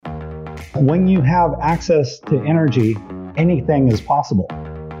When you have access to energy, anything is possible.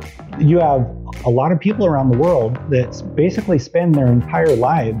 You have a lot of people around the world that basically spend their entire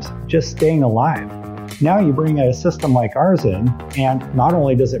lives just staying alive. Now you bring a system like ours in, and not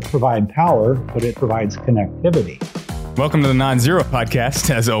only does it provide power, but it provides connectivity. Welcome to the Non-Zero Podcast.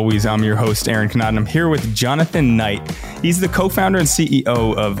 As always, I'm your host, Aaron Knott, and I'm here with Jonathan Knight. He's the co-founder and CEO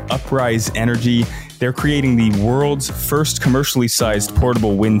of Uprise Energy. They're creating the world's first commercially sized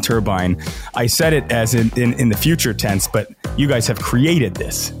portable wind turbine. I said it as in the future tense, but you guys have created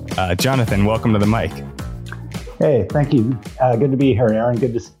this. Jonathan, welcome to the mic. Hey, thank you. Good to be here, Aaron.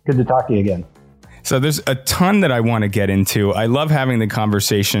 Good to talk to you again. So there's a ton that I want to get into. I love having the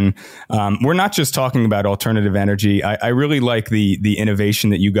conversation. We're not just talking about alternative energy. I really like the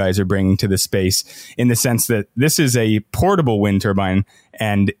innovation that you guys are bringing to the space in the sense that this is a portable wind turbine,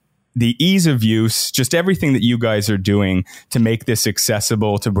 and the ease of use, just everything that you guys are doing to make this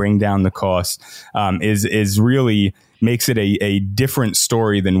accessible, to bring down the cost, is really makes it a different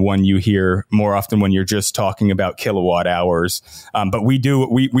story than one you hear more often when you're just talking about kilowatt hours. But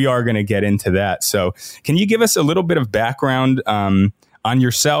we are going to get into that. So can you give us a little bit of background on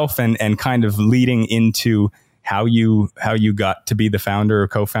yourself and kind of leading into how you got to be the founder or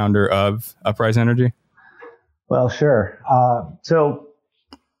co-founder of Uprise Energy? Well, sure. So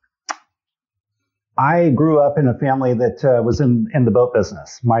I grew up in a family that was in the boat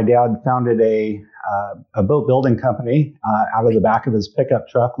business. My dad founded a boat building company out of the back of his pickup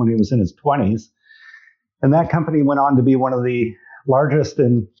truck when he was in his 20s. And that company went on to be one of the largest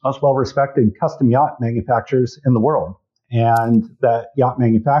and most well-respected custom yacht manufacturers in the world. And that yacht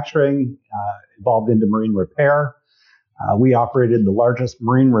manufacturing evolved into marine repair. We operated the largest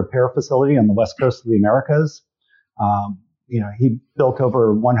marine repair facility on the west coast of the Americas. He built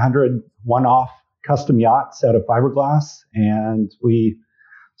over 100 one-off custom yachts out of fiberglass, and we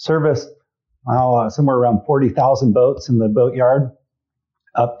serviced somewhere around 40,000 boats in the boatyard,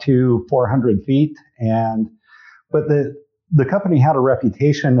 up to 400 feet. But the company had a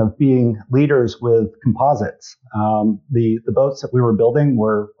reputation of being leaders with composites. The boats that we were building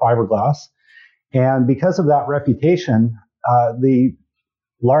were fiberglass, and because of that reputation, the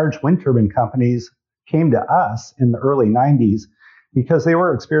large wind turbine companies came to us in the early 90s because they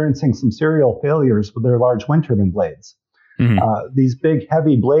were experiencing some serial failures with their large wind turbine blades. Mm-hmm. These big,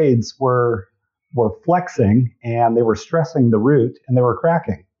 heavy blades were flexing, and they were stressing the root, and they were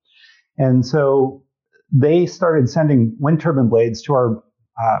cracking. And so they started sending wind turbine blades to our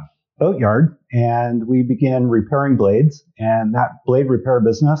boatyard, and we began repairing blades. And that blade repair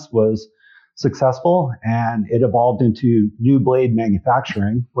business was successful, and it evolved into new blade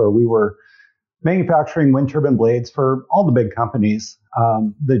manufacturing, where we were manufacturing wind turbine blades for all the big companies,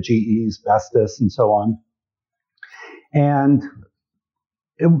 the GEs, Vestas, and so on. And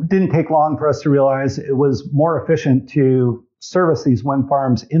it didn't take long for us to realize it was more efficient to service these wind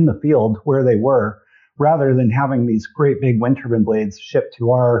farms in the field where they were, rather than having these great big wind turbine blades shipped to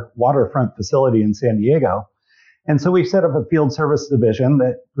our waterfront facility in San Diego. And so we set up a field service division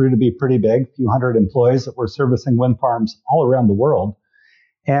that grew to be pretty big, a few hundred employees that were servicing wind farms all around the world.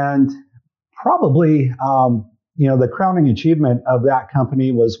 And probably, the crowning achievement of that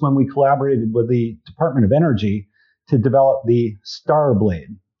company was when we collaborated with the Department of Energy to develop the STAR blade.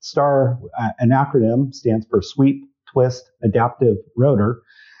 STAR, an acronym, stands for Sweep, Twist, Adaptive Rotor.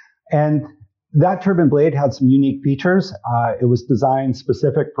 And that turbine blade had some unique features. It was designed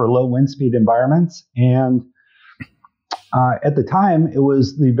specific for low wind speed environments. And at the time, it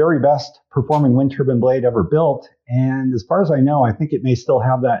was the very best performing wind turbine blade ever built. And as far as I know, I think it may still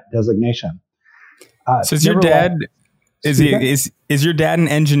have that designation. So is your dad is your dad an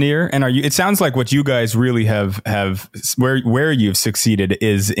engineer? And are you? It sounds like what you guys really have where you've succeeded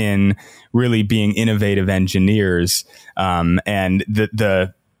is in really being innovative engineers. And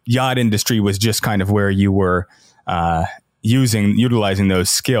the yacht industry was just kind of where you were utilizing those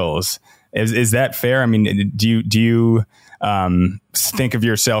skills. Is that fair? I mean, do you think of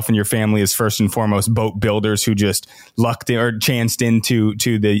yourself and your family as first and foremost boat builders who just lucked or chanced into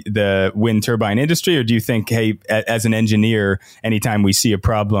the wind turbine industry? Or do you think, hey, as an engineer, anytime we see a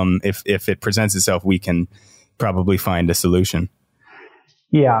problem, if it presents itself, we can probably find a solution?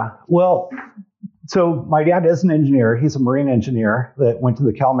 Yeah, well, so my dad is an engineer. He's a marine engineer that went to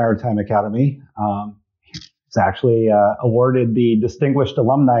the Cal Maritime Academy. He's actually awarded the Distinguished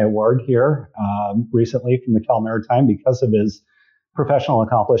Alumni Award here recently from the Cal Maritime because of his professional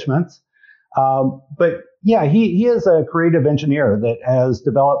accomplishments. But yeah, he is a creative engineer that has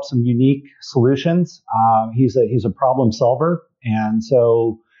developed some unique solutions. He's a problem solver. And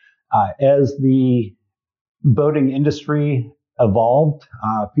so as the boating industry evolved.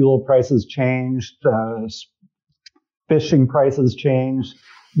 Fuel prices changed, fishing prices changed,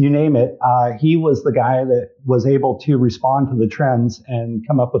 you name it. He was the guy that was able to respond to the trends and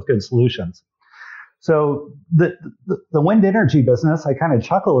come up with good solutions. So the wind energy business, I kind of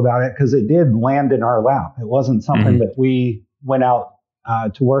chuckle about it because it did land in our lap. It wasn't something that we went out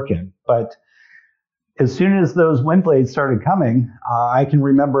to work in. But as soon as those wind blades started coming, I can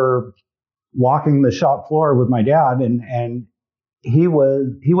remember walking the shop floor with my dad, and he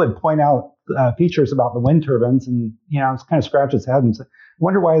would point out features about the wind turbines, and kind of scratch his head and say,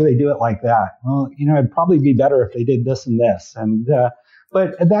 "Wonder why they do it like that." Well, it'd probably be better if they did this and this. And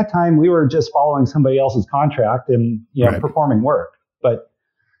but at that time, we were just following somebody else's contract and right. performing work. But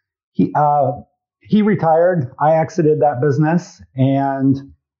he retired. I exited that business, and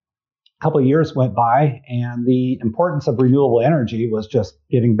a couple of years went by, and the importance of renewable energy was just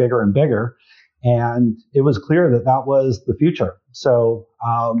getting bigger and bigger. And it was clear that that was the future. So,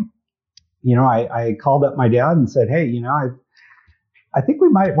 I called up my dad and said, "Hey, I think we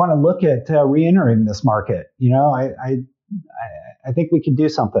might want to look at re-entering this market. I think we could do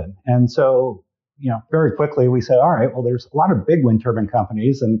something." And so, very quickly we said, all right, well, there's a lot of big wind turbine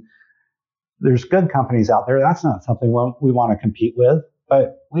companies and there's good companies out there. That's not something we want to compete with.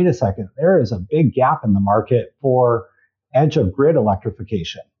 But wait a second, there is a big gap in the market for edge of grid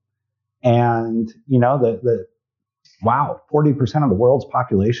electrification. And, 40% of the world's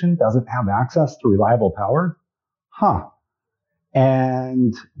population doesn't have access to reliable power.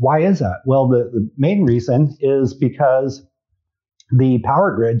 And why is that? Well, the main reason is because the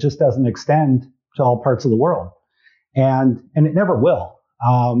power grid just doesn't extend to all parts of the world. And it never will,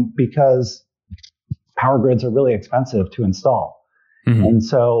 because power grids are really expensive to install. Mm-hmm. And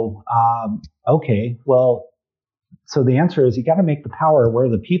so, so the answer is you got to make the power where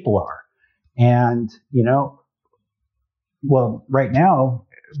the people are. And, right now,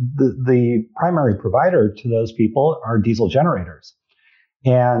 the primary provider to those people are diesel generators.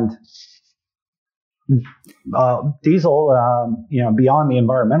 And diesel, beyond the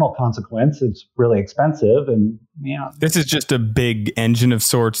environmental consequence, it's really expensive. And, this is just a big engine of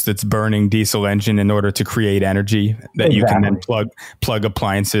sorts that's burning diesel engine in order to create energy that exactly. You can then plug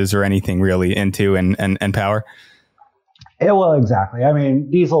appliances or anything really into and power. Yeah, well, exactly. I mean,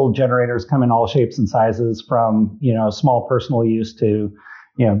 diesel generators come in all shapes and sizes, from, small personal use to,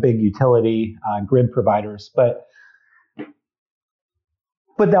 big utility grid providers. But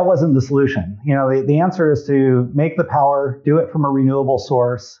that wasn't the solution. The answer is to make the power, do it from a renewable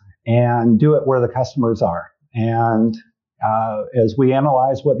source, and do it where the customers are. And as we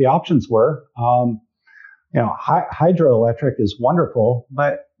analyzed what the options were, hydroelectric is wonderful,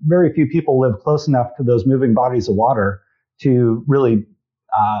 but very few people live close enough to those moving bodies of water to really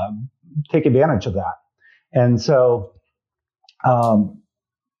take advantage of that. And so the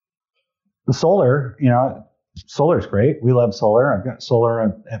solar, solar's great. We love solar. I've got solar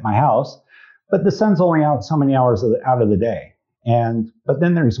at my house, but the sun's only out so many hours out of the day. But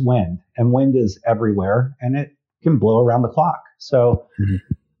then there's wind, and wind is everywhere, and it can blow around the clock. So,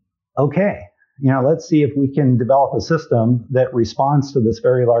 okay, let's see if we can develop a system that responds to this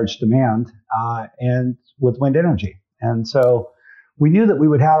very large demand, and with wind energy. And so we knew that we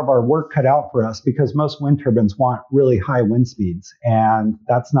would have our work cut out for us, because most wind turbines want really high wind speeds, and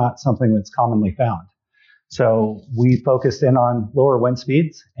that's not something that's commonly found. So we focused in on lower wind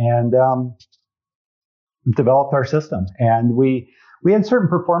speeds and developed our system. And we had certain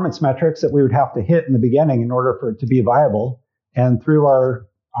performance metrics that we would have to hit in the beginning in order for it to be viable. And through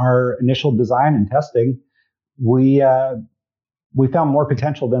our initial design and testing, we found more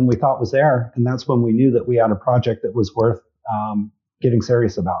potential than we thought was there. And that's when we knew that we had a project that was worth getting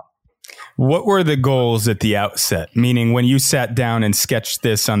serious about. What were the goals at the outset? Meaning, when you sat down and sketched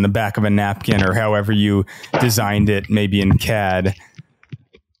this on the back of a napkin, or however you designed it, maybe in CAD,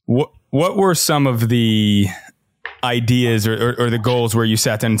 what were some of the ideas or the goals where you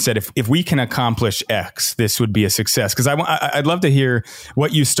sat down and said, if we can accomplish X, this would be a success? Because I'd love to hear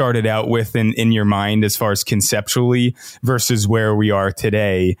what you started out with in your mind as far as conceptually versus where we are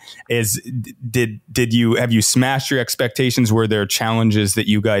today. Have you smashed your expectations? Were there challenges that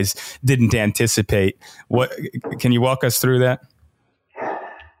you guys didn't anticipate? What can you walk us through that?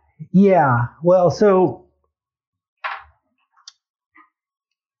 Yeah, well, so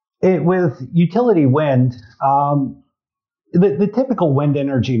with utility wind, the typical wind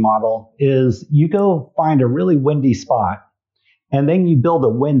energy model is you go find a really windy spot, and then you build a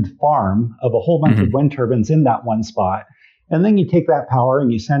wind farm of a whole bunch of wind turbines in that one spot. And then you take that power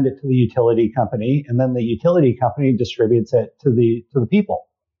and you send it to the utility company, and then the utility company distributes it to the people.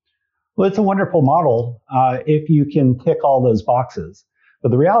 Well, it's a wonderful model if you can tick all those boxes. But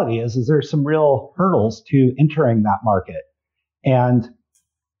the reality is there's some real hurdles to entering that market. And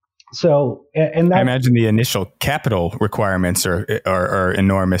so, and that, I imagine the initial capital requirements are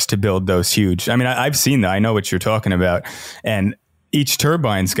enormous to build those huge. I mean, I've seen that. I know what you're talking about. And each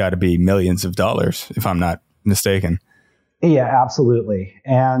turbine's got to be millions of dollars, if I'm not mistaken. Yeah, absolutely.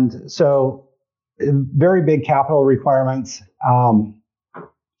 And so very big capital requirements.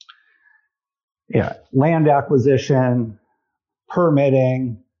 Land acquisition,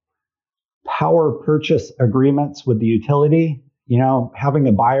 permitting, power purchase agreements with the utility, having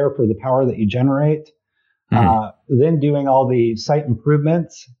a buyer for the power that you generate, then doing all the site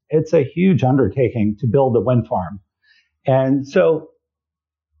improvements. It's a huge undertaking to build a wind farm. And so,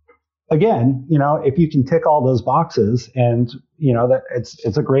 again, if you can tick all those boxes, and that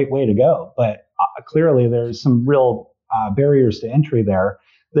it's a great way to go. But clearly, there's some real barriers to entry there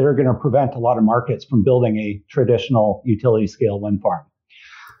that are going to prevent a lot of markets from building a traditional utility scale wind farm.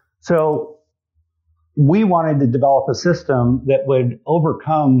 So we wanted to develop a system that would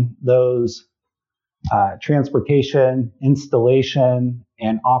overcome those transportation, installation,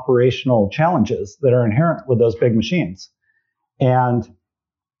 and operational challenges that are inherent with those big machines. And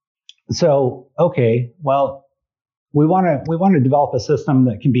so, okay, well, we want to develop a system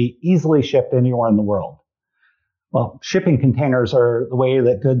that can be easily shipped anywhere in the world. Well, shipping containers are the way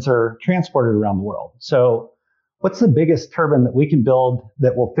that goods are transported around the world. So what's the biggest turbine that we can build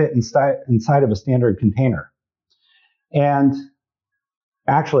that will fit inside of a standard container? And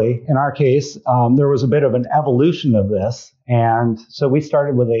actually, in our case, there was a bit of an evolution of this. And so we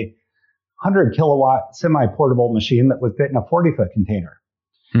started with a 100 kilowatt semi-portable machine that would fit in a 40-foot container.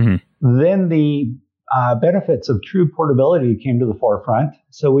 Mm-hmm. Then the benefits of true portability came to the forefront.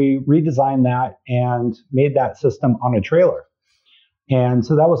 So we redesigned that and made that system on a trailer. And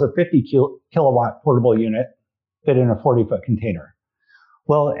so that was a 50 kilowatt portable unit fit in a 40-foot container.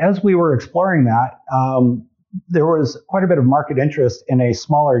 Well, as we were exploring that, there was quite a bit of market interest in a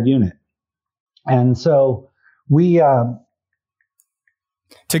smaller unit. And so we...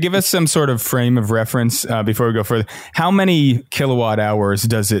 To give us some sort of frame of reference before we go further, how many kilowatt hours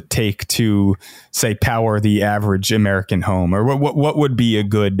does it take to, say, power the average American home, or what would be a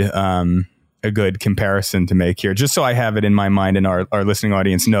good comparison to make here? Just so I have it in my mind and our listening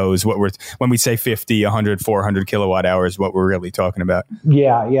audience knows when we say 50, 100, 400 kilowatt hours, what we're really talking about.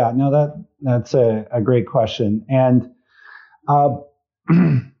 Yeah, no, that's a great question, and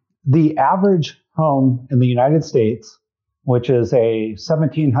the average home in the United States, which is a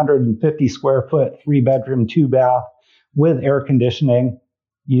 1,750 square foot, 3-bedroom, 2-bath with air conditioning,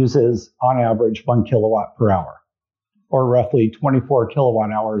 uses on average 1 kilowatt per hour, or roughly 24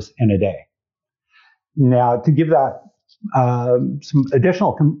 kilowatt hours in a day. Now, to give that some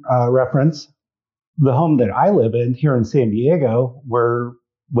additional reference, the home that I live in here in San Diego, we're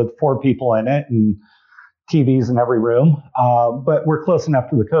with 4 people in it and TVs in every room, but we're close enough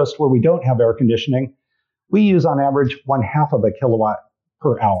to the coast where we don't have air conditioning. We use on average 1/2 of a kilowatt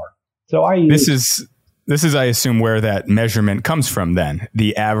per hour. So this is, I assume, where that measurement comes from then.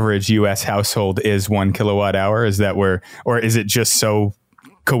 The average US household is 1 kilowatt hour. Is that where, or is it just so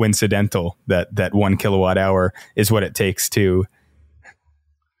coincidental that 1 kilowatt hour is what it takes to,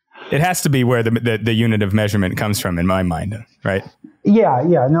 it has to be where the unit of measurement comes from in my mind, right? Yeah,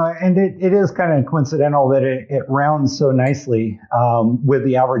 no, and it is kind of coincidental that it rounds so nicely with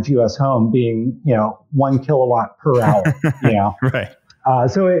the average U.S. home being 1 kilowatt per hour. Right.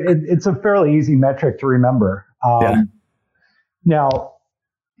 So it's a fairly easy metric to remember. Now,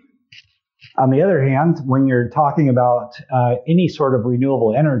 on the other hand, when you're talking about any sort of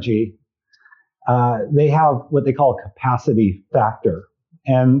renewable energy, they have what they call a capacity factor,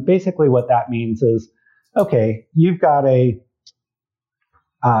 and basically what that means is, okay, you've got a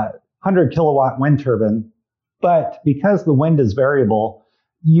 100 kilowatt wind turbine, but because the wind is variable,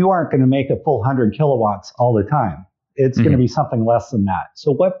 you aren't going to make a full 100 kilowatts all the time. It's going to be something less than that.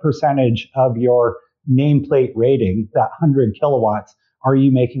 So what percentage of your nameplate rating, that 100 kilowatts, are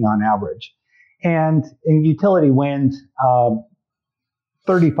you making on average? And in utility wind,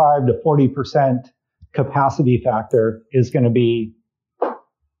 35 to 40% capacity factor is going to be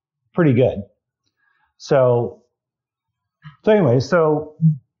pretty good. So anyway,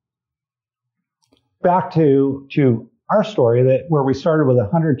 back to our story, that where we started with a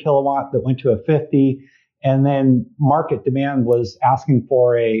 100 kilowatt that went to a 50, and then market demand was asking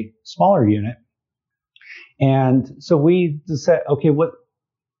for a smaller unit. And so we just said, okay,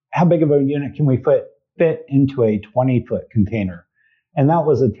 how big of a unit can we fit into a 20-foot container? And that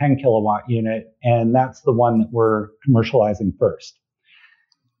was a 10 kilowatt unit, and that's the one that we're commercializing first.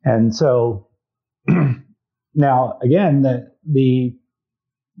 And so now again, we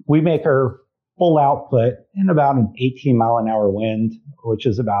make our full output in about an 18 mile an hour wind, which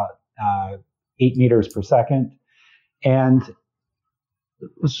is about 8 meters per second. And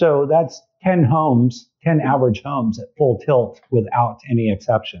so that's 10 average homes at full tilt without any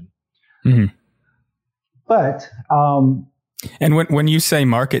exception. Mm-hmm. But and when you say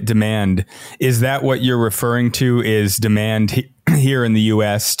market demand, is that what you're referring to? Is demand here in the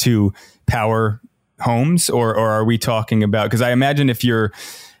U.S. to power homes, or are we talking about? Because I imagine if you're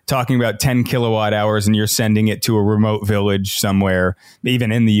talking about 10 kilowatt hours and you're sending it to a remote village somewhere,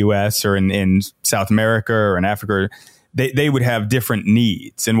 even in the U.S. or in South America or in Africa, they would have different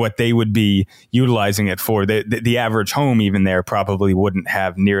needs and what they would be utilizing it for. The average home even there probably wouldn't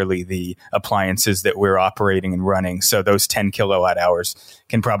have nearly the appliances that we're operating and running. So those 10 kilowatt hours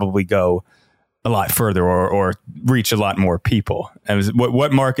can probably go a lot further or reach a lot more people.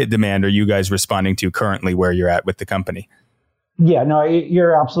 What market demand are you guys responding to currently where you're at with the company? Yeah, no,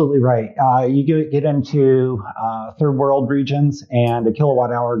 you're absolutely right. You get into third world regions and a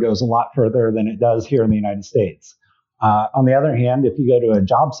kilowatt hour goes a lot further than it does here in the United States. On the other hand, if you go to a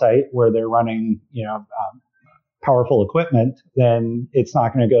job site where they're running, powerful equipment, then it's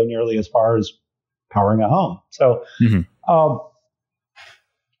not going to go nearly as far as powering a home. So,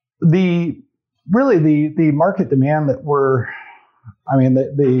 the market demand that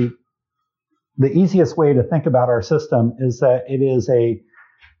the easiest way to think about our system is that it is a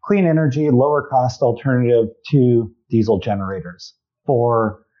clean energy, lower cost alternative to diesel generators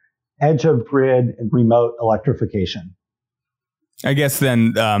for edge of grid and remote electrification. I guess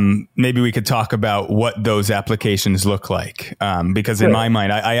then maybe we could talk about what those applications look like. Because in my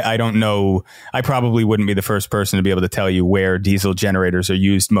mind, I don't know, I probably wouldn't be the first person to be able to tell you where diesel generators are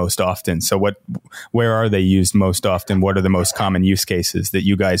used most often. So where are they used most often? What are the most common use cases that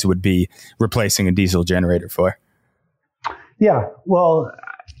you guys would be replacing a diesel generator for? Yeah, well,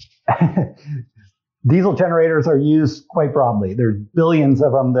 diesel generators are used quite broadly. There's billions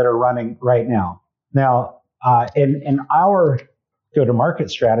of them that are running right now. Now, in our go-to-market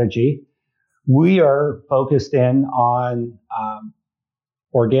strategy, we are focused in on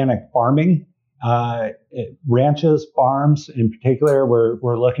organic farming, ranches, farms in particular. We're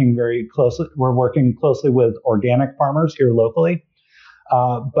working closely with organic farmers here locally,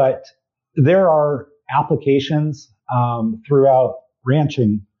 but there are applications throughout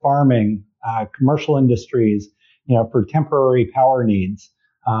ranching, farming, commercial industries, for temporary power needs,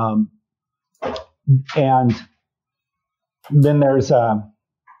 and then there's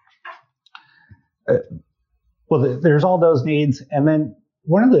there's all those needs, and then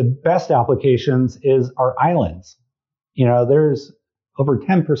one of the best applications is our islands. There's over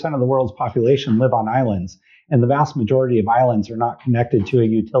 10% of the world's population live on islands, and the vast majority of islands are not connected to a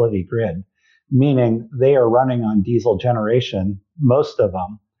utility grid, meaning they are running on diesel generation, most of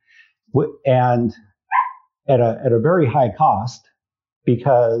them, and at a very high cost,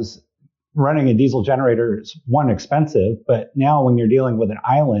 because running a diesel generator is expensive, but now when you're dealing with an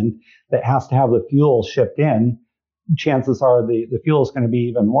island that has to have the fuel shipped in, chances are the fuel is going to be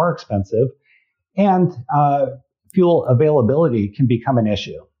even more expensive, and fuel availability can become an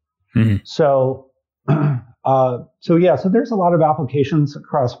issue. Mm-hmm. So there's a lot of applications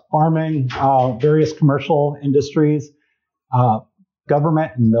across farming, various commercial industries,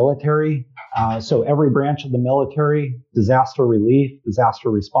 government and military. So every branch of the military, disaster relief, disaster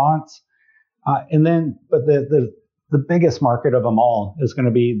response. But the biggest market of them all is going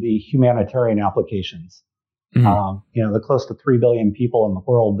to be the humanitarian applications. Mm-hmm. The close to 3 billion people in the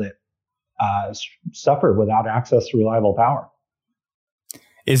world that suffer without access to reliable power.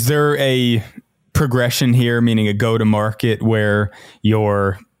 Is there a progression here, meaning a go-to-market where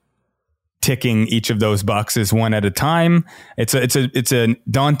you're ticking each of those boxes one at a time? It's a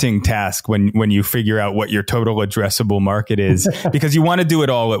daunting task when you figure out what your total addressable market is, because you want to do it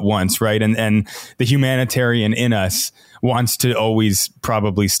all at once, right? And the humanitarian in us wants to always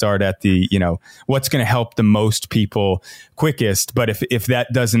probably start at the, what's going to help the most people quickest. But if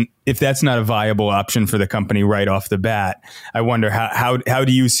that's not a viable option for the company right off the bat, I wonder how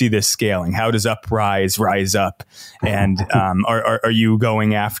do you see this scaling? How does Uprise rise up? And are you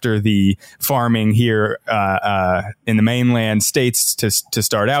going after the farming here in the mainland states to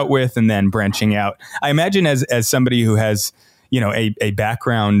start out with, and then branching out? I imagine as somebody who has a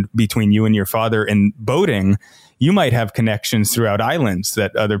background between you and your father in boating, you might have connections throughout islands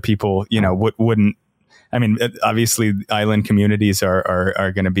that other people, wouldn't. I mean, obviously, island communities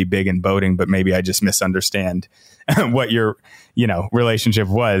are going to be big in boating, but maybe I just misunderstand what your, relationship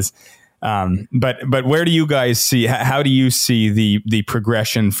was. But where do you guys see? How do you see the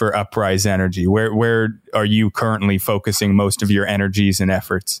progression for Uprise Energy? Where are you currently focusing most of your energies and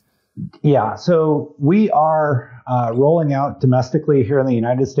efforts? Yeah, so we are rolling out domestically here in the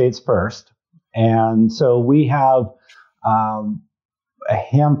United States first, and so we have a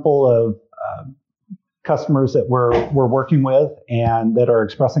handful of customers that we're working with and that are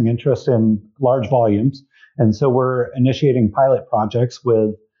expressing interest in large volumes, and so we're initiating pilot projects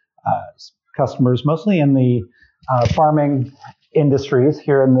with customers, mostly in the farming industries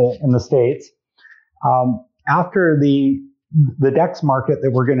here in the States. After the next market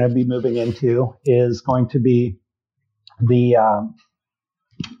that we're going to be moving into is going to be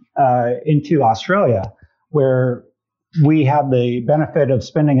into Australia, where we have the benefit of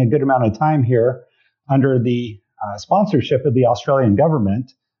spending a good amount of time here under the sponsorship of the Australian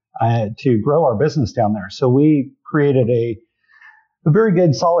government to grow our business down there. So we created a very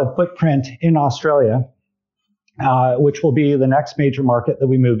good, solid footprint in Australia, which will be the next major market that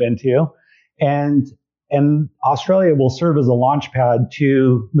we move into. And Australia will serve as a launch pad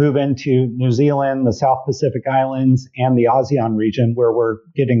to move into New Zealand, the South Pacific Islands, and the ASEAN region, where we're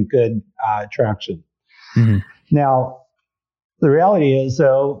getting good traction. Mm-hmm. Now, the reality is,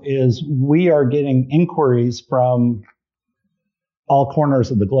 though, is we are getting inquiries from all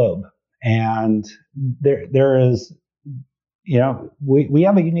corners of the globe. And there is, we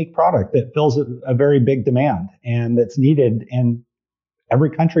have a unique product that fills a very big demand and that's needed in every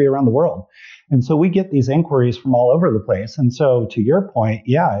country around the world. And so we get these inquiries from all over the place. And so to your point,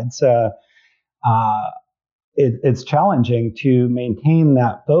 yeah, it's challenging to maintain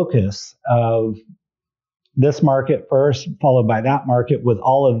that focus of this market first, followed by that market with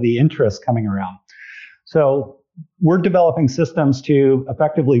all of the interest coming around. So we're developing systems to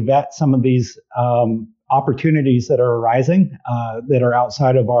effectively vet some of these opportunities that are arising that are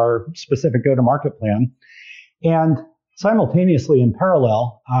outside of our specific go-to-market plan. And simultaneously, in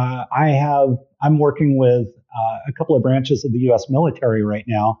parallel, I'm working with a couple of branches of the U.S. military right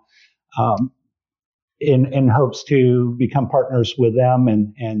now in hopes to become partners with them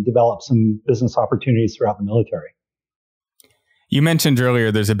and develop some business opportunities throughout the military. You mentioned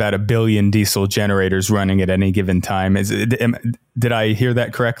earlier there's about 1 billion diesel generators running at any given time. Did I hear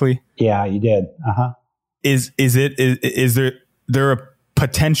that correctly? Yeah, you did. Uh-huh. Is there a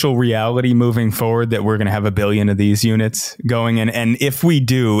potential reality moving forward that we're going to have 1 billion of these units going? And if we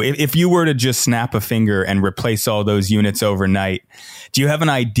do, if you were to just snap a finger and replace all those units overnight, do you have an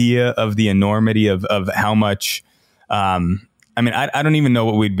idea of the enormity of how much? I don't even know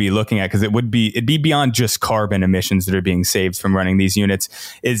what we'd be looking at, because it'd be beyond just carbon emissions that are being saved from running these units.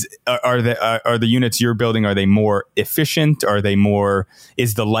 Are the units you're building, are they more efficient?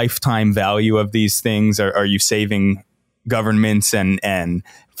 Is the lifetime value of these things? Are you saving governments and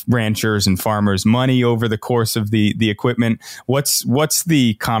ranchers and farmers money over the course of the equipment? What's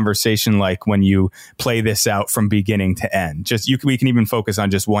the conversation like when you play this out from beginning to end? We can even focus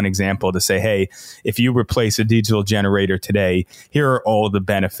on just one example to say, hey, if you replace a diesel generator today, here are all the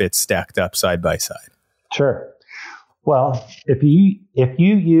benefits stacked up side by side. Sure. Well, if you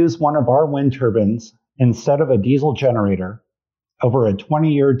use one of our wind turbines instead of a diesel generator over a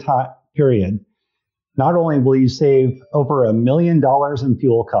 20-year period, not only will you save over $1 million in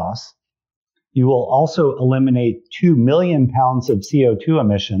fuel costs, you will also eliminate 2 million pounds of CO2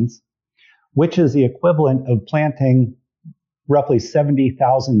 emissions, which is the equivalent of planting roughly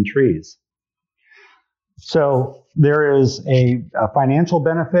 70,000 trees. So there is a financial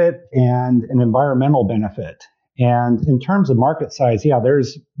benefit and an environmental benefit. And in terms of market size, yeah,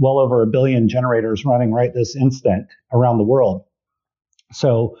 there's well over 1 billion generators running right this instant around the world.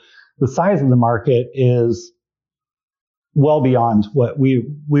 So the size of the market is well beyond what we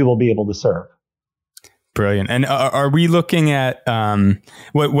will be able to serve. Brilliant. And are we looking at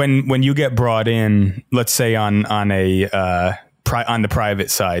when you get brought in, let's say on the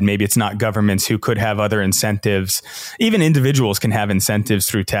private side, maybe it's not governments who could have other incentives. Even individuals can have incentives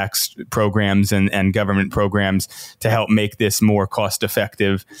through tax programs and government programs to help make this more cost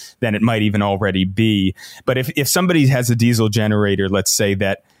effective than it might even already be. But if somebody has a diesel generator, let's say,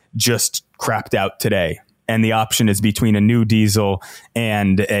 that just crapped out today, and the option is between a new diesel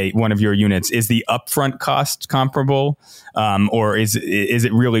and one of your units, is the upfront cost comparable, or is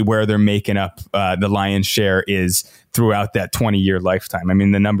it really where they're making up the lion's share is throughout that 20-year lifetime? I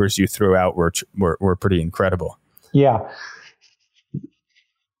mean, the numbers you threw out were pretty incredible. Yeah.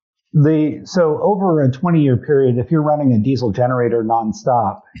 So over a 20-year period, if you're running a diesel generator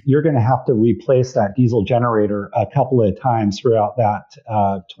nonstop, you're going to have to replace that diesel generator a couple of times throughout that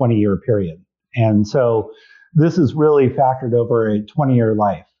 20-year period. And so this is really factored over a 20-year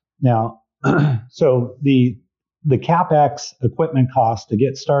life. Now, so the CapEx equipment cost to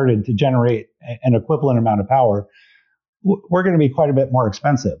get started to generate an equivalent amount of power, we're going to be quite a bit more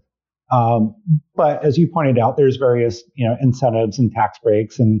expensive. But as you pointed out, there's various incentives and tax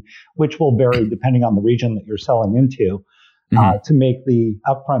breaks, and which will vary depending on the region that you're selling into, to make the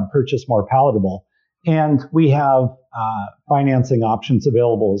upfront purchase more palatable. And we have financing options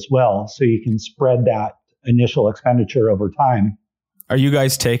available as well, so you can spread that initial expenditure over time. Are you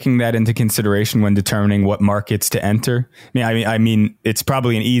guys taking that into consideration when determining what markets to enter? I mean, it's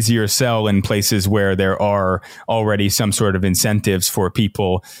probably an easier sell in places where there are already some sort of incentives for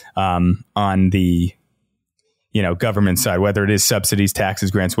people on the government side, whether it is subsidies, taxes,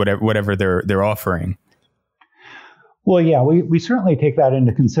 grants, whatever they're offering. Well, yeah, we certainly take that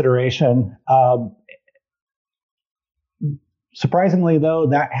into consideration. Surprisingly, though,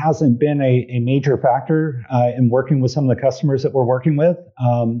 that hasn't been a major factor in working with some of the customers that we're working with.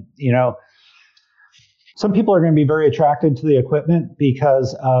 Some people are going to be very attracted to the equipment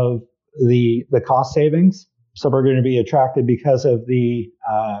because of the cost savings. Some are going to be attracted because of the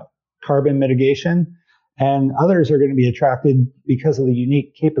carbon mitigation, and others are going to be attracted because of the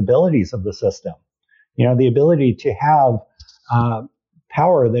unique capabilities of the system. The ability to have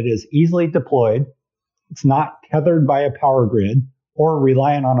power that is easily deployed. It's not tethered by a power grid or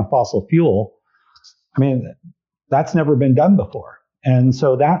reliant on a fossil fuel. I mean, that's never been done before. And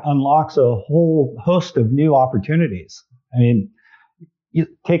so that unlocks a whole host of new opportunities. I mean, you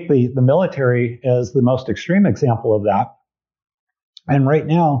take the military as the most extreme example of that. And right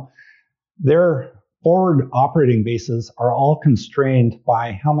now, their forward operating bases are all constrained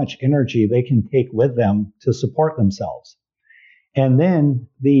by how much energy they can take with them to support themselves. And then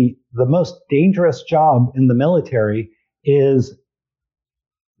the most dangerous job in the military is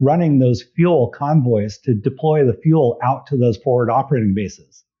running those fuel convoys to deploy the fuel out to those forward operating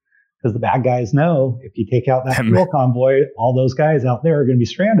bases. Because the bad guys know if you take out that fuel convoy, all those guys out there are going to be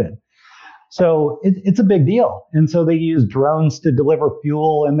stranded. So it's a big deal. And so they use drones to deliver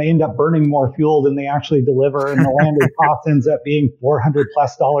fuel, and they end up burning more fuel than they actually deliver. And the landed cost ends up being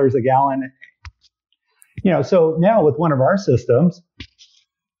 $400+ a gallon. So now with one of our systems,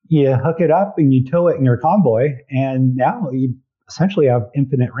 you hook it up and you tow it in your convoy, and now you essentially have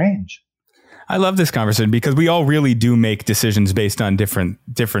infinite range. I love this conversation because we all really do make decisions based on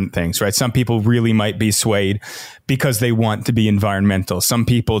different things, right? Some people really might be swayed because they want to be environmental. Some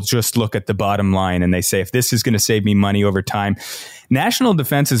people just look at the bottom line and they say, if this is going to save me money over time. National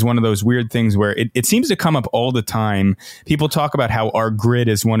defense is one of those weird things where it seems to come up all the time. People talk about how our grid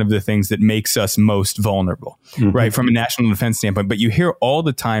is one of the things that makes us most vulnerable, right? From a national defense standpoint. But you hear all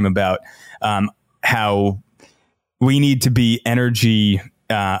the time about how we need to be energy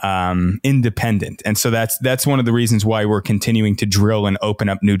independent. And so that's one of the reasons why we're continuing to drill and open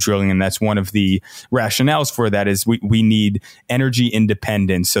up new drilling. And that's one of the rationales for that is we need energy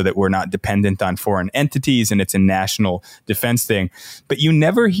independence so that we're not dependent on foreign entities, and it's a national defense thing. But you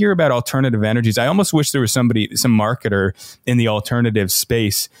never hear about alternative energies. I almost wish there was some marketer in the alternative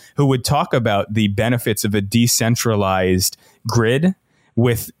space who would talk about the benefits of a decentralized grid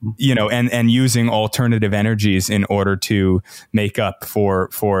with, and using alternative energies in order to make up for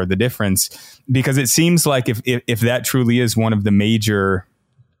the difference. Because it seems like if that truly is one of the major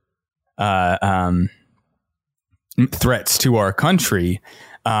threats to our country,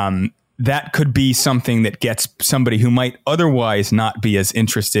 that could be something that gets somebody who might otherwise not be as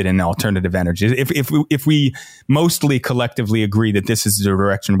interested in alternative energies. If we mostly collectively agree that this is the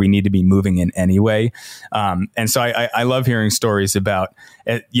direction we need to be moving in anyway. And so I love hearing stories about,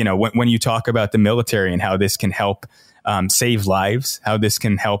 when you talk about the military and how this can help save lives, how this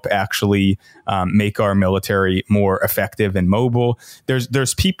can help actually make our military more effective and mobile.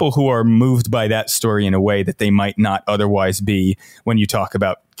 There's people who are moved by that story in a way that they might not otherwise be when you talk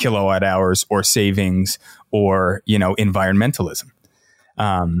about kilowatt hours or savings or, environmentalism.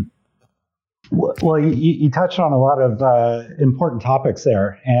 Well, you touched on a lot of important topics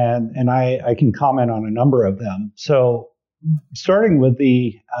there, and I can comment on a number of them. So starting with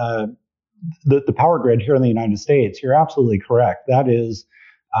the power grid here in the United States, you're absolutely correct. That is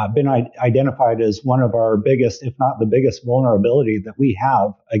been identified as one of our biggest, if not the biggest vulnerability that we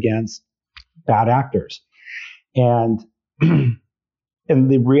have against bad actors. And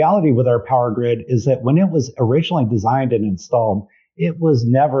the reality with our power grid is that when it was originally designed and installed, it was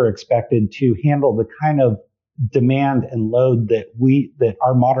never expected to handle the kind of demand and load that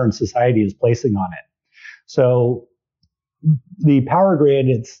our modern society is placing on it. So the power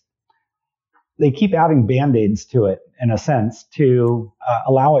grid, they keep adding Band-Aids to it, in a sense, to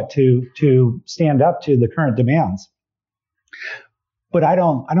allow it to stand up to the current demands. but I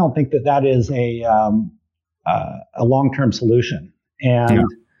don't think that is a long-term solution. And Yeah.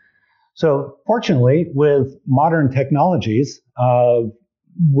 so, fortunately, with modern technologies,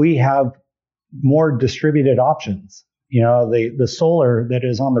 we have more distributed options. The solar that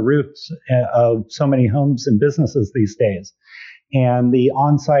is on the roofs of so many homes and businesses these days, and the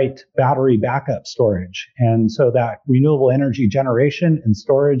on-site battery backup storage. And so that renewable energy generation and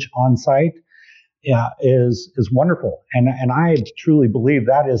storage on-site is wonderful. And I truly believe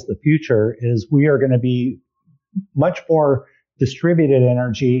that is the future, is we are going to be much more distributed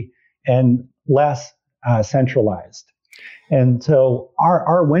energy and less centralized. And so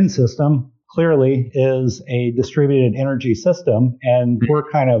our wind system clearly is a distributed energy system, and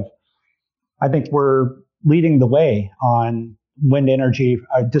I think we're leading the way on wind energy,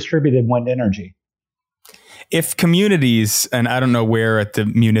 distributed wind energy. If communities, and I don't know where at the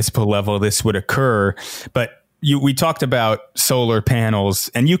municipal level this would occur, but we talked about solar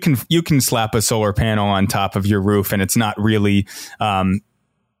panels, and you can slap a solar panel on top of your roof, and it's not really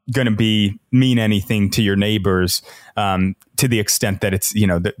going to mean anything to your neighbors to the extent that it's,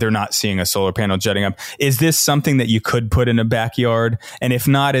 they're not seeing a solar panel jutting up. Is this something that you could put in a backyard? And if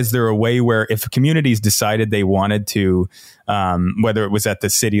not, is there a way where if communities decided they wanted to, whether it was at the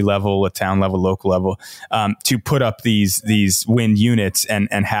city level, a town level, local level, to put up these wind units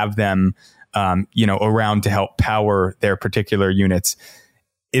and have them around to help power their particular units?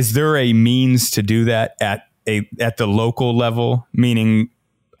 Is there a means to do that at the local level? Meaning,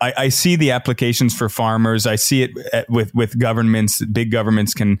 I see the applications for farmers. I see it with governments. Big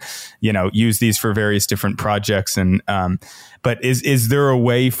governments can, use these for various different projects. And but is there a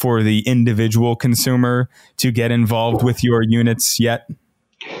way for the individual consumer to get involved with your units yet?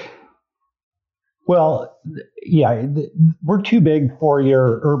 Well, yeah, we're too big for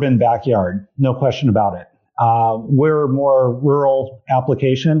your urban backyard, no question about it. We're more rural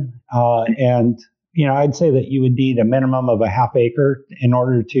application, and I'd say that you would need a minimum of a half acre in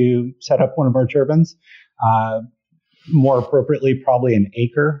order to set up one of our turbines. More appropriately, probably an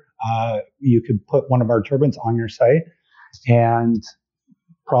acre. You could put one of our turbines on your site, and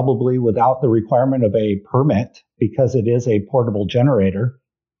probably without the requirement of a permit, because it is a portable generator.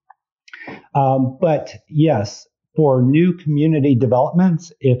 But yes, for new community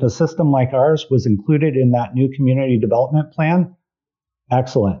developments, if a system like ours was included in that new community development plan,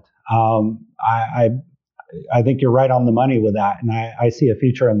 excellent. I think you're right on the money with that, and I see a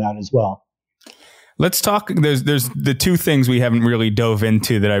future in that as well. Let's talk. There's the two things we haven't really dove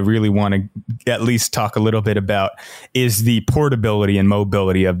into that I really want to at least talk a little bit about is the portability and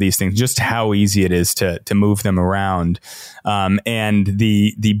mobility of these things, just how easy it is to move them around, and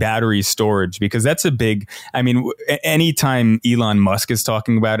the battery storage, because that's a big. I mean, anytime Elon Musk is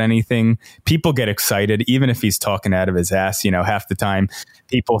talking about anything, people get excited, even if he's talking out of his ass. Half the time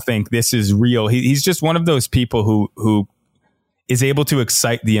people think this is real. He's just one of those people who is able to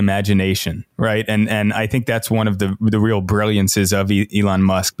excite the imagination, right? And I think that's one of the real brilliances of Elon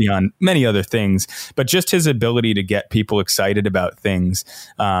Musk, beyond many other things, but just his ability to get people excited about things.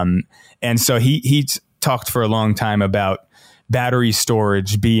 And so he talked for a long time about battery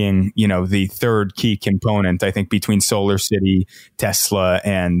storage being, the third key component, I think, between SolarCity, Tesla,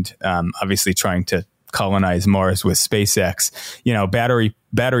 and obviously trying to colonize Mars with SpaceX.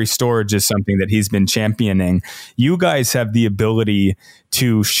 Battery storage is something that he's been championing. You guys have the ability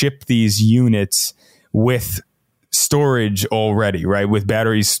to ship these units with storage already, right? With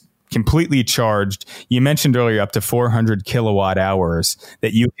batteries completely charged. You mentioned earlier up to 400 kilowatt hours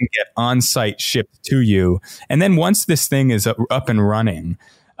that you can get on site shipped to you. And then once this thing is up and running,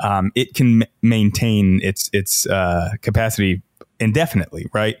 it can maintain its capacity indefinitely,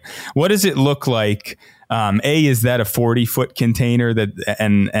 right? What does it look like? Is that a 40-foot container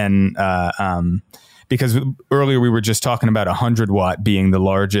because earlier we were just talking about 100 watt being the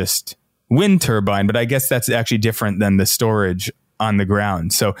largest wind turbine, but I guess that's actually different than the storage on the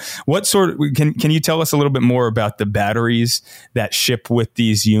ground. So what can you tell us a little bit more about the batteries that ship with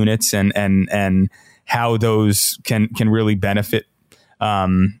these units and how those can really benefit?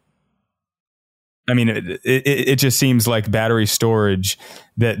 I mean, it just seems like battery storage,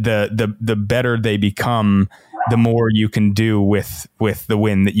 that the better they become, the more you can do with the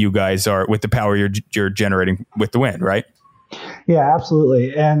wind that you guys are, with the power you're generating with the wind, right? Yeah,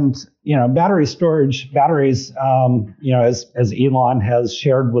 absolutely. And batteries, as Elon has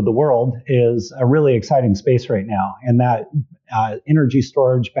shared with the world, is a really exciting space right now, and that energy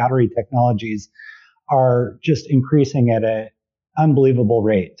storage battery technologies are just increasing at unbelievable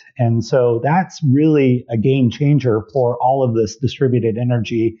rate. And so that's really a game changer for all of this distributed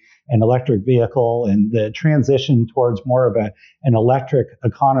energy and electric vehicle and the transition towards more of an electric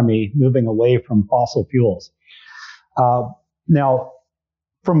economy, moving away from fossil fuels. Now,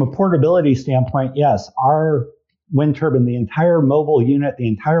 from a portability standpoint, yes, our wind turbine, the entire mobile unit, the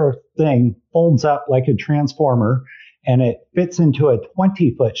entire thing folds up like a transformer, and it fits into a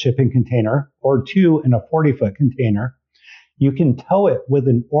 20-foot shipping container or 2 in a 40-foot container. You can tow it with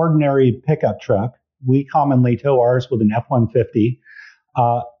an ordinary pickup truck. We commonly tow ours with an F-150.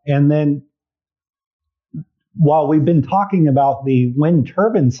 And then while we've been talking about the wind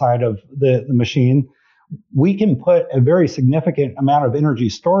turbine side of the machine, we can put a very significant amount of energy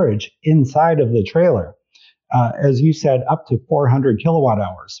storage inside of the trailer. As you said, up to 400 kilowatt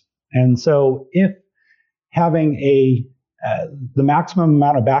hours. And so if having the maximum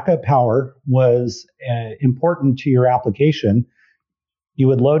amount of backup power was important to your application, you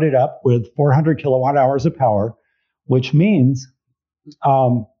would load it up with 400 kilowatt hours of power, which means,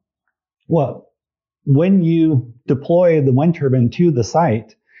 when you deploy the wind turbine to the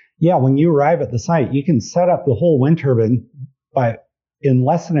site, when you arrive at the site, you can set up the whole wind turbine in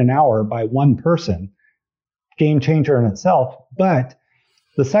less than an hour by one person. Game changer in itself. But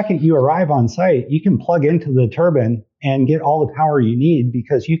the second you arrive on site, you can plug into the turbine and get all the power you need,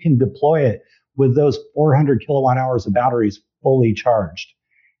 because you can deploy it with those 400 kilowatt hours of batteries fully charged.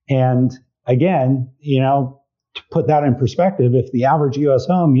 And again, to put that in perspective, if the average US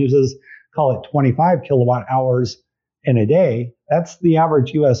home uses, call it 25 kilowatt hours in a day, that's the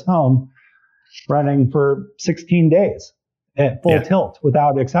average US home running for 16 days at full tilt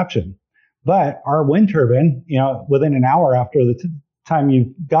without exception. But our wind turbine, within an hour after the time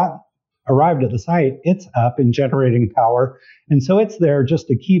you've arrived at the site, it's up and generating power. And so it's there just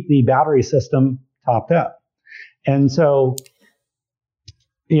to keep the battery system topped up. And so,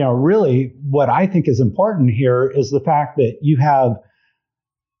 really what I think is important here is the fact that you have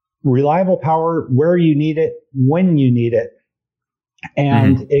reliable power where you need it, when you need it.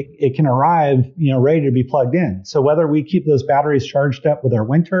 And it can arrive, ready to be plugged in. So whether we keep those batteries charged up with our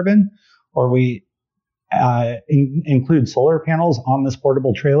wind turbine, or we include solar panels on this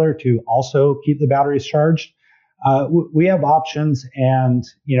portable trailer to also keep the batteries charged, we have options. And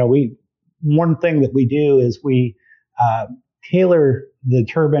one thing that we do is we tailor the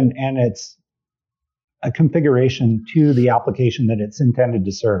turbine and its configuration to the application that it's intended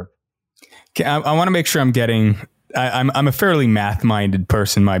to serve. I want to make sure I'm getting. I'm a fairly math-minded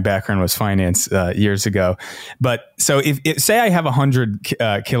person. My background was finance years ago. But so if say I have 100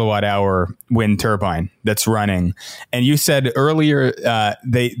 kilowatt hour wind turbine that's running, and you said earlier there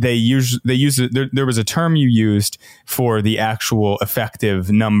was a term you used for the actual effective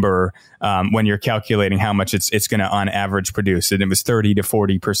number when you're calculating how much it's going to on average produce, and it was 30 to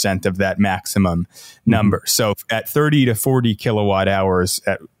 40% of that maximum number. So at 30 to 40 kilowatt hours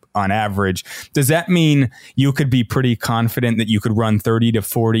on average, does that mean you could be pretty confident that you could run 30 to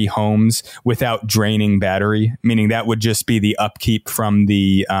 40 homes without draining battery? Meaning that would just be the upkeep from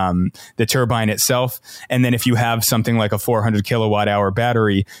the turbine itself. And then if you have something like a 400 kilowatt hour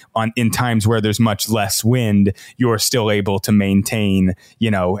battery in times where there's much less wind, you're still able to maintain,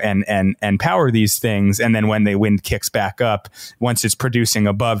 and power these things. And then when the wind kicks back up, once it's producing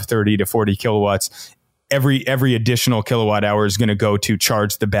above 30 to 40 kilowatts, every additional kilowatt hour is going to go to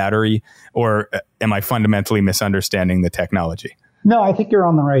charge the battery? Or am I fundamentally misunderstanding the technology? No, I think you're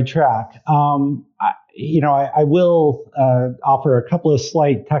on the right track. I will offer a couple of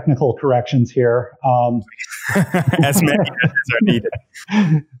slight technical corrections here. As many as are needed.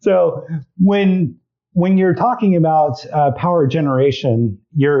 So when you're talking about power generation,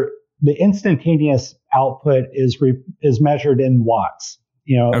 the instantaneous output is measured in watts.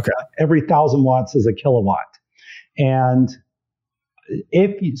 Every 1,000 watts is a kilowatt. And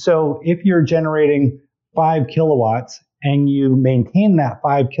if you're generating 5 kilowatts and you maintain that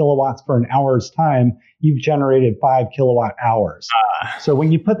 5 kilowatts for an hour's time, you've generated 5 kilowatt hours. So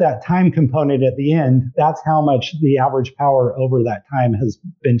when you put that time component at the end, that's how much the average power over that time has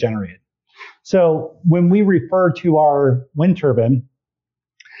been generated. So when we refer to our wind turbine,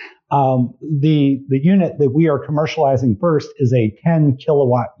 the unit that we are commercializing first is a 10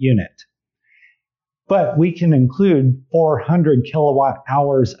 kilowatt unit. But we can include 400 kilowatt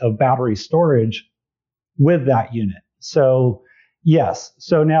hours of battery storage with that unit. So yes.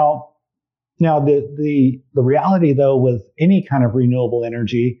 So now the reality though with any kind of renewable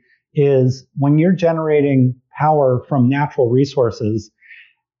energy is when you're generating power from natural resources,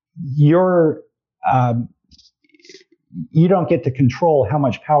 you don't get to control how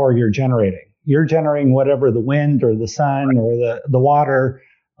much power you're generating. you're generating whatever the wind or the sun or the water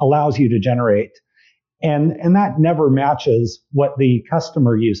allows you to generate. And that never matches what the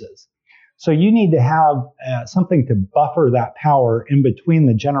customer uses. So you need to have something to buffer that power in between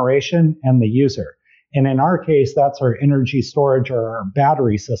the generation and the user. And in our case, that's our energy storage or our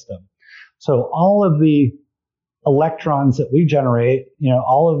battery system. So all of the electrons that we generate,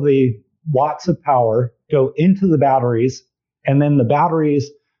 all of the watts of power go into the batteries, and then the batteries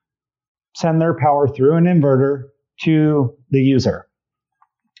send their power through an inverter to the user.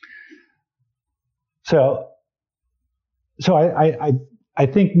 So I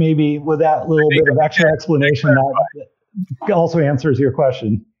think maybe with that little bit of extra explanation, that also answers your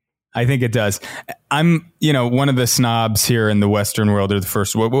question. I think it does. I'm, one of the snobs here in the Western world, or the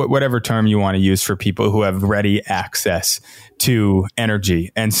first, whatever term you want to use for people who have ready access to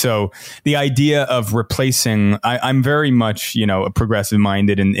energy. And so the idea of replacing, I'm very much, progressive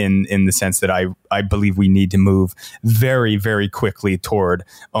minded in the sense that I believe we need to move very, very quickly toward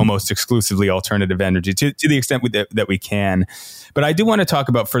almost exclusively alternative energy to the extent that we can. But I do want to talk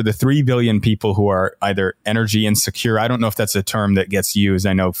about for the 3 billion people who are either energy insecure. I don't know if that's a term that gets used.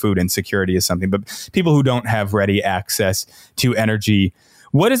 I know food insecurity is something, but people who don't have ready access to energy,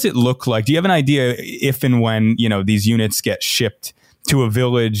 what does it look like? Do you have an idea if and when, these units get shipped to a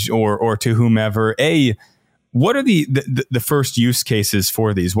village or to whomever? What are the first use cases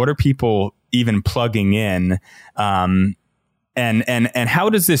for these? What are people even plugging in? And how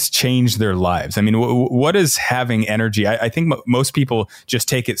does this change their lives? I mean, what is having energy? I think most people just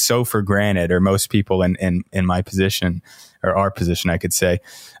take it so for granted, or most people in my position, or our position, I could say,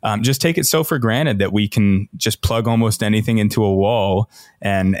 just take it so for granted that we can just plug almost anything into a wall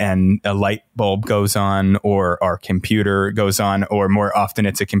and a light bulb goes on, or our computer goes on, or more often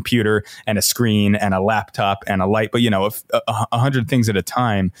it's a computer and a screen and a laptop and a light, but 100 things at a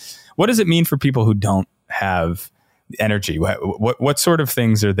time. What does it mean for people who don't have energy? What sort of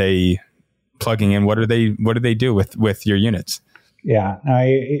things are they plugging in? What do they do with your units? Yeah,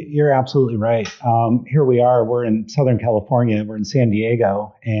 you're absolutely right. Here we are. We're in Southern California. We're in San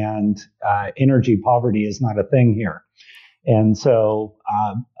Diego, and energy poverty is not a thing here. And so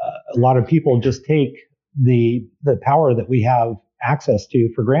a lot of people just take the power that we have access to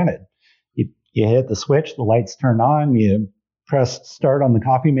for granted. You hit the switch, the lights turn on. You press start on the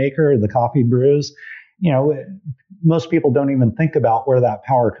coffee maker, the coffee brews. Most people don't even think about where that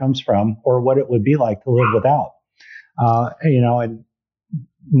power comes from or what it would be like to live without. And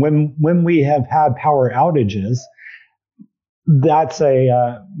when we have had power outages, that's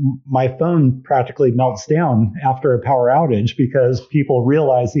my phone practically melts down after a power outage because people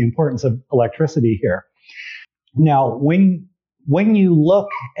realize the importance of electricity here. Now, when you look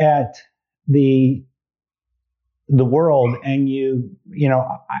at the world and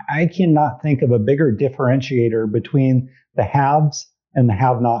I cannot think of a bigger differentiator between the haves and the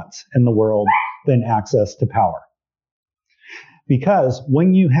have-nots in the world than access to power. Because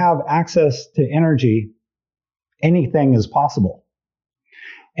when you have access to energy, anything is possible.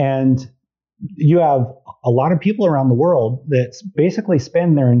 And you have a lot of people around the world that basically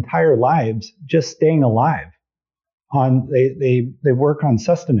spend their entire lives just staying alive. They work on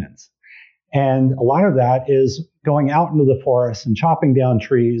sustenance. And a lot of that is going out into the forest and chopping down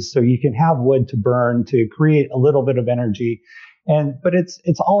trees so you can have wood to burn to create a little bit of energy. But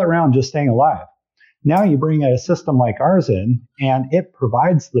it's all around just staying alive. Now you bring a system like ours in, and it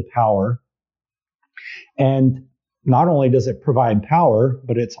provides the power. And not only does it provide power,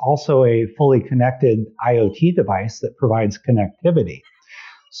 but it's also a fully connected IoT device that provides connectivity.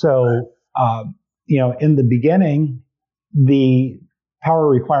 So, in the beginning, the power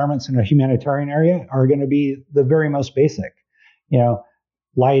requirements in a humanitarian area are going to be the very most basic,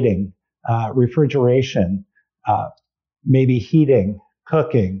 lighting, refrigeration, maybe heating,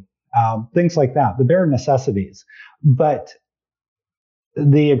 cooking, things like that, the bare necessities. But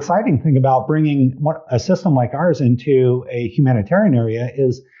the exciting thing about bringing a system like ours into a humanitarian area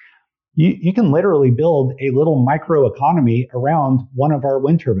is you can literally build a little microeconomy around one of our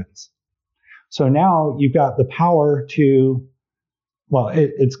wind turbines. So now you've got the power to,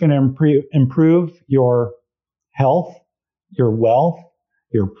 it's going to improve your health, your wealth,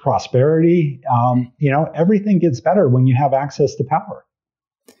 your prosperity. Everything gets better when you have access to power.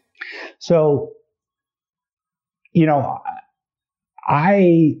 So,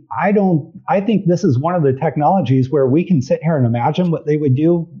 I think this is one of the technologies where we can sit here and imagine what they would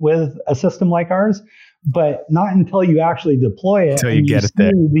do with a system like ours, but not until you actually deploy it. Until you get it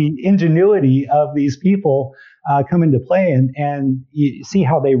there. The ingenuity of these people come into play and you see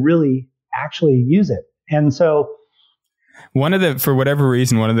how they really actually use it. And so For whatever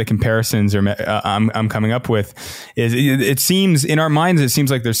reason, one of the comparisons I'm coming up with is it seems in our minds, it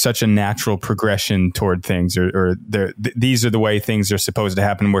seems like there's such a natural progression toward things, or these are the way things are supposed to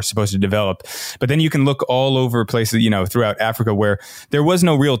happen. We're supposed to develop. But then you can look all over places, throughout Africa where there was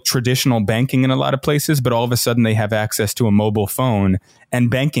no real traditional banking in a lot of places, but all of a sudden they have access to a mobile phone and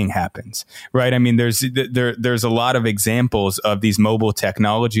banking happens, right? I mean, there's a lot of examples of these mobile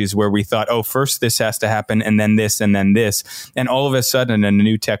technologies where we thought, oh, first this has to happen and then this and then this. And all of a sudden a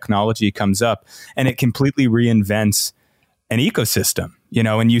new technology comes up and it completely reinvents an ecosystem,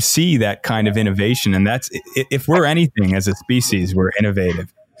 and you see that kind of innovation. And that's, if we're anything as a species, we're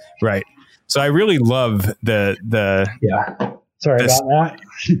innovative, right? So I really love yeah. Sorry about that.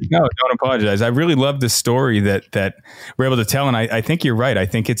 No, don't apologize. I really love the story that we're able to tell. And I think you're right. I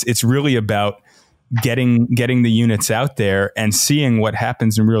think it's really about getting the units out there and seeing what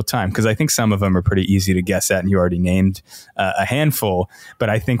happens in real time. Because I think some of them are pretty easy to guess at, and you already named a handful. But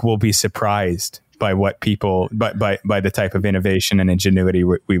I think we'll be surprised by what by the type of innovation and ingenuity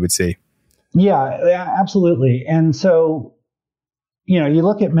we would see. Yeah, absolutely. And so, you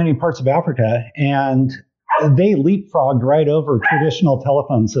look at many parts of Africa, and they leapfrogged right over traditional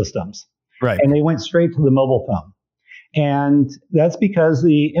telephone systems. Right. And they went straight to the mobile phone. And that's because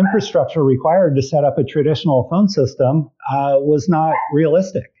the infrastructure required to set up a traditional phone system was not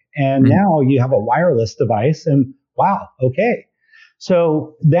realistic. And now you have a wireless device, and wow, okay.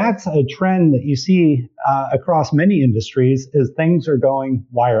 So that's a trend that you see across many industries, is things are going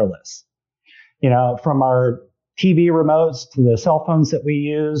wireless. From our TV remotes to the cell phones that we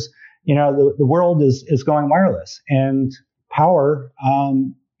use, the world is going wireless, and power,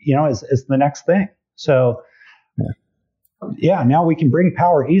 is the next thing. So, yeah, now we can bring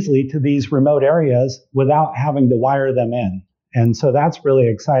power easily to these remote areas without having to wire them in. And so that's really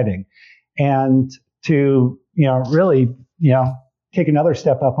exciting. And to, really, take another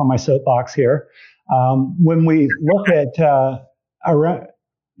step up on my soapbox here, when we look at,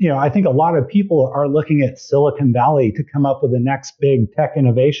 I think a lot of people are looking at Silicon Valley to come up with the next big tech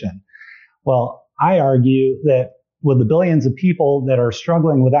innovation. Well, I argue that with the billions of people that are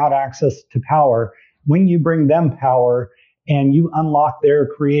struggling without access to power, when you bring them power and you unlock their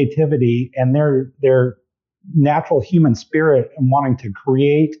creativity and their natural human spirit and wanting to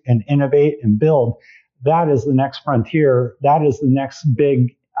create and innovate and build, that is the next frontier. That is the next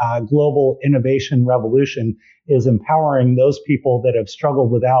big global innovation revolution, is empowering those people that have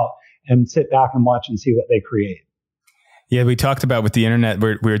struggled without, and sit back and watch and see what they create. Yeah, we talked about with the internet,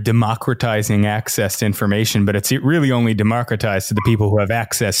 we're democratizing access to information, but it's really only democratized to the people who have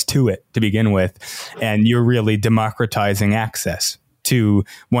access to it to begin with. And you're really democratizing access to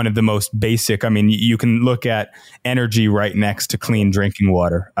one of the most basic. I mean, you can look at energy right next to clean drinking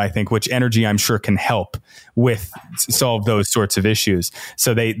water, I think, which energy I'm sure can help with solve those sorts of issues.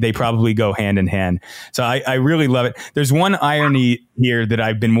 So they probably go hand in hand. So I really love it. There's one irony here that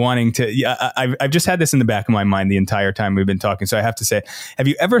I've been wanting to, I've just had this in the back of my mind the entire time we've been talking. So I have to say, have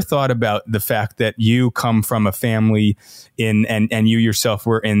you ever thought about the fact that you come from a family and you yourself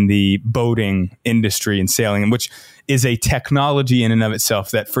were in the boating industry and sailing, which is a technology in and of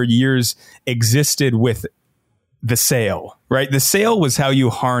itself that for years existed with the sail, right? The sail was how you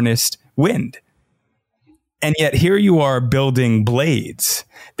harnessed wind. And yet here you are building blades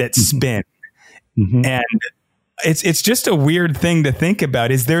that spin. Mm-hmm. And it's just a weird thing to think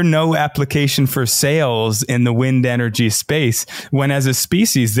about. Is there no application for sails in the wind energy space when, as a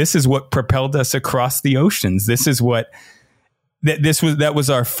species, this is what propelled us across the oceans? This is what that was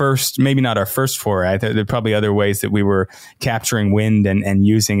our first, maybe not our first foray. There are probably other ways that we were capturing wind and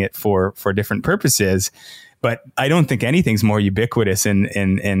using it for different purposes. But I don't think anything's more ubiquitous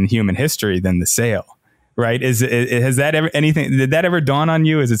in human history than the sail, right? Has that ever did that ever dawn on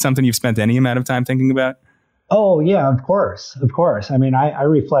you? Is it something you've spent any amount of time thinking about? Oh, yeah, of course. I mean, I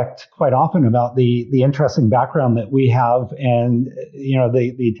reflect quite often about the interesting background that we have and,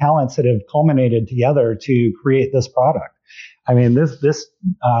 the talents that have culminated together to create this product. I mean, this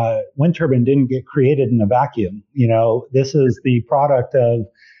wind turbine didn't get created in a vacuum. This is the product of,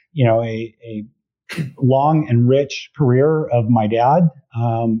 a long and rich career of my dad,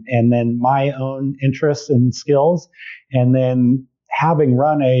 and then my own interests and skills, and then having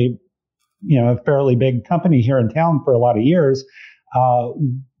run a fairly big company here in town for a lot of years,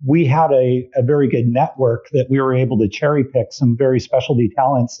 we had a very good network that we were able to cherry pick some very specialty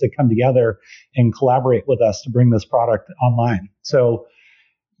talents to come together and collaborate with us to bring this product online. So,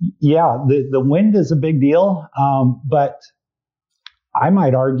 yeah, the wind is a big deal, but I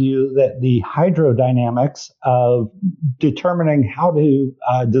might argue that the hydrodynamics of determining how to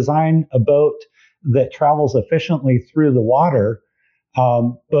design a boat that travels efficiently through the water,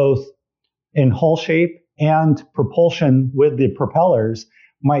 both in hull shape and propulsion with the propellers,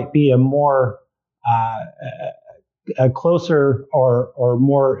 might be a more a closer or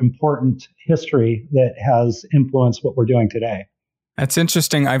more important history that has influenced what we're doing today. That's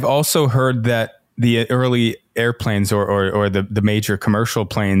interesting. I've also heard that the early airplanes or the major commercial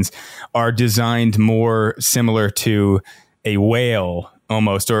planes are designed more similar to a whale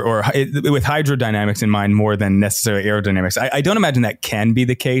almost, or with hydrodynamics in mind more than necessarily aerodynamics. I don't imagine that can be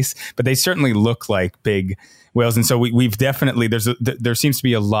the case, but they certainly look like big whales. And so we've definitely, there seems to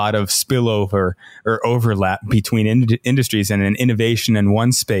be a lot of spillover or overlap between industries, and an innovation in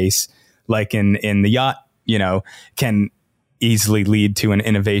one space, like in the yacht, can easily lead to an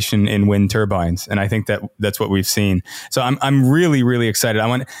innovation in wind turbines. And I think that's what we've seen. So I'm really, really excited. I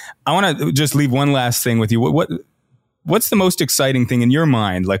want to just leave one last thing with you. What's the most exciting thing in your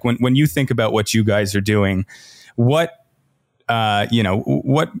mind? Like when you think about what you guys are doing, what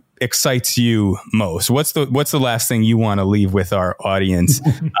excites you most? What's the last thing you want to leave with our audience?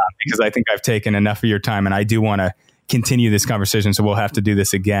 Because I think I've taken enough of your time, and I do want to continue this conversation. So we'll have to do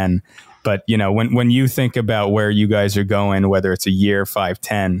this again. But, when you think about where you guys are going, whether it's a year, 5,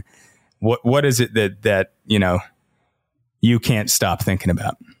 10, what is it that you can't stop thinking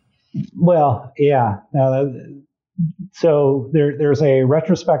about? Well, yeah. So there's a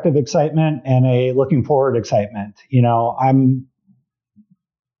retrospective excitement and a looking forward excitement.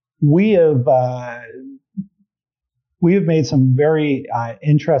 We have made some very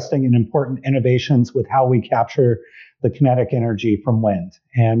interesting and important innovations with how we capture the kinetic energy from wind.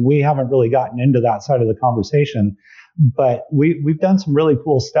 And we haven't really gotten into that side of the conversation, but we've done some really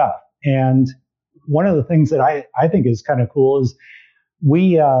cool stuff. And one of the things that I think is kind of cool is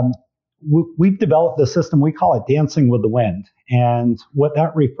we've developed the system, we call it dancing with the wind. And what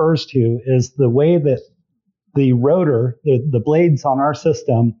that refers to is the way that the rotor, the blades on our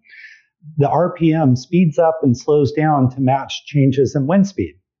system, the RPM speeds up and slows down to match changes in wind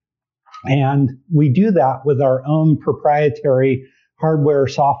speed. And we do that with our own proprietary hardware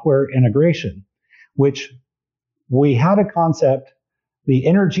software integration, which we had a concept, the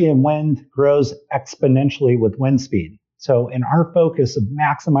energy in wind grows exponentially with wind speed. So in our focus of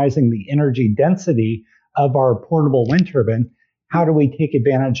maximizing the energy density of our portable wind turbine, how do we take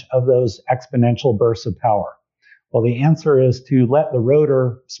advantage of those exponential bursts of power? Well, the answer is to let the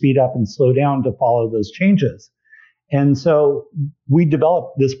rotor speed up and slow down to follow those changes. And so we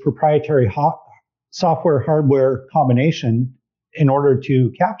developed this proprietary software hardware combination in order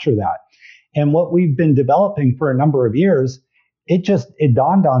to capture that. And what we've been developing for a number of years, it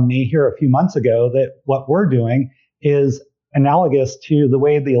dawned on me here a few months ago that what we're doing is analogous to the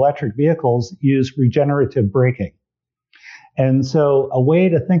way the electric vehicles use regenerative braking. And so a way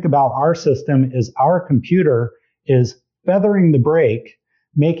to think about our system is our computer is feathering the brake,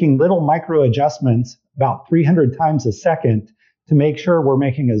 making little micro adjustments about 300 times a second to make sure we're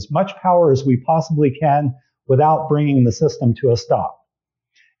making as much power as we possibly can without bringing the system to a stop.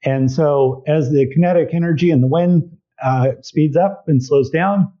 And so as the kinetic energy in the wind speeds up and slows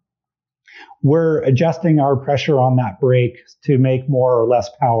down, we're adjusting our pressure on that brake to make more or less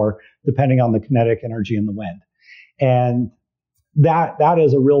power depending on the kinetic energy in the wind. And that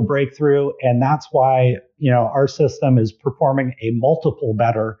is a real breakthrough. And that's why, our system is performing a multiple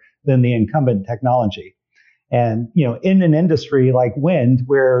better than the incumbent technology. And, in an industry like wind,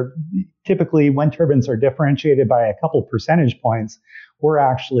 where typically wind turbines are differentiated by a couple percentage points, we're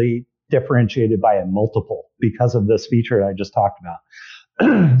actually differentiated by a multiple because of this feature I just talked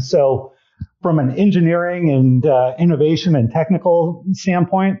about. So from an engineering and innovation and technical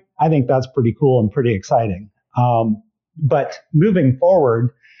standpoint, I think that's pretty cool and pretty exciting. But moving forward,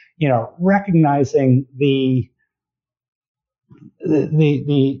 recognizing the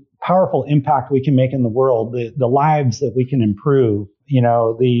powerful impact we can make in the world, the lives that we can improve,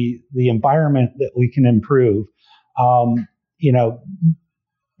 the environment that we can improve,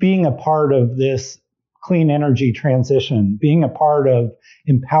 being a part of this clean energy transition, being a part of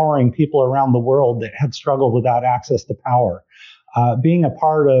empowering people around the world that have struggled without access to power, being a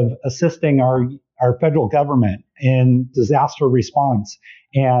part of assisting our federal government in disaster response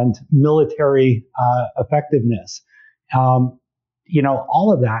and military effectiveness. All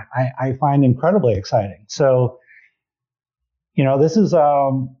of that I find incredibly exciting. So, this is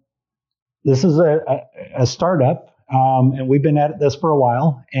a startup, and we've been at this for a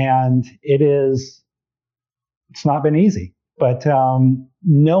while, and it's not been easy. But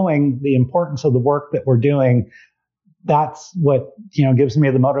knowing the importance of the work that we're doing, that's what gives me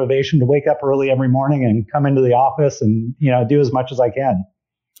the motivation to wake up early every morning and come into the office and do as much as I can.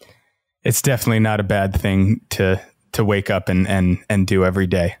 It's definitely not a bad thing to wake up and do every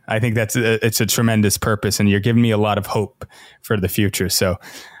day. I think it's a tremendous purpose, and you're giving me a lot of hope for the future. So,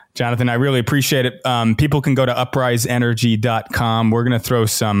 Jonathan, I really appreciate it. People can go to upriseenergy.com. We're going to throw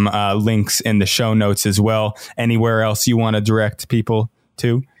some links in the show notes as well. Anywhere else you want to direct people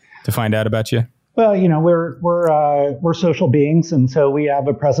to find out about you? Well, we're social beings, and so we have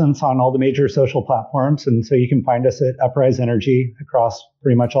a presence on all the major social platforms, and so you can find us at Uprise Energy across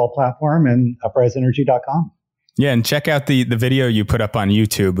pretty much all platform and upriseenergy.com. Yeah, and check out the video you put up on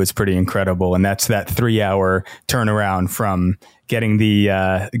YouTube. Was pretty incredible, and that's that 3-hour turnaround from getting the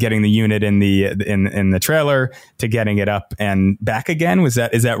unit in the trailer to getting it up and back again. Is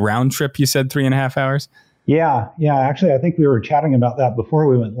that round trip? You said 3.5 hours. Yeah. Actually, I think we were chatting about that before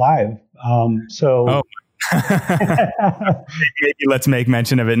we went live. Maybe let's make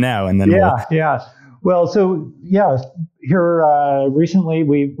mention of it now, and then yeah. Well, here recently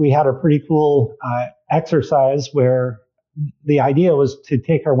we had a pretty cool exercise where the idea was to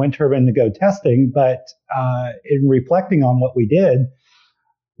take our wind turbine to go testing, but in reflecting on what we did,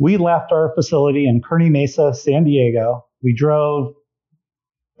 we left our facility in Kearney Mesa, San Diego. We drove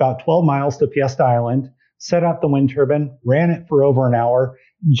about 12 miles to Fiesta Island, set up the wind turbine, ran it for over an hour,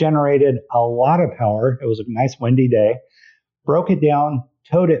 generated a lot of power. It was a nice windy day, broke it down,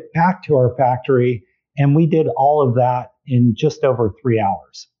 towed it back to our factory, and we did all of that in just over 3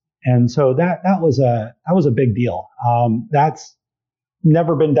 hours. And so that was a big deal. That's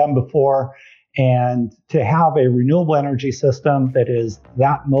never been done before. And to have a renewable energy system that is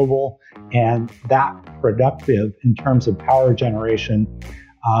that mobile and that productive in terms of power generation,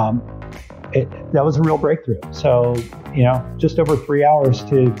 that was a real breakthrough. So, just over 3 hours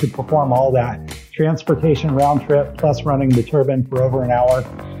to perform all that transportation round trip plus running the turbine for over an hour.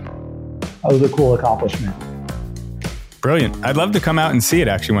 That was a cool accomplishment. Brilliant. I'd love to come out and see it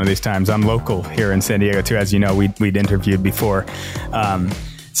actually one of these times. I'm local here in San Diego too. As you know, we'd interviewed before.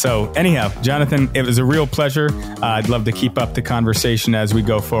 So anyhow, Jonathan, it was a real pleasure. I'd love to keep up the conversation as we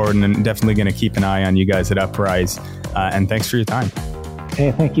go forward, and I'm definitely going to keep an eye on you guys at Uprise. And thanks for your time.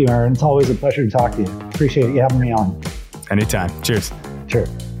 Hey, thank you, Aaron. It's always a pleasure to talk to you. Appreciate you having me on. Anytime. Cheers. Sure.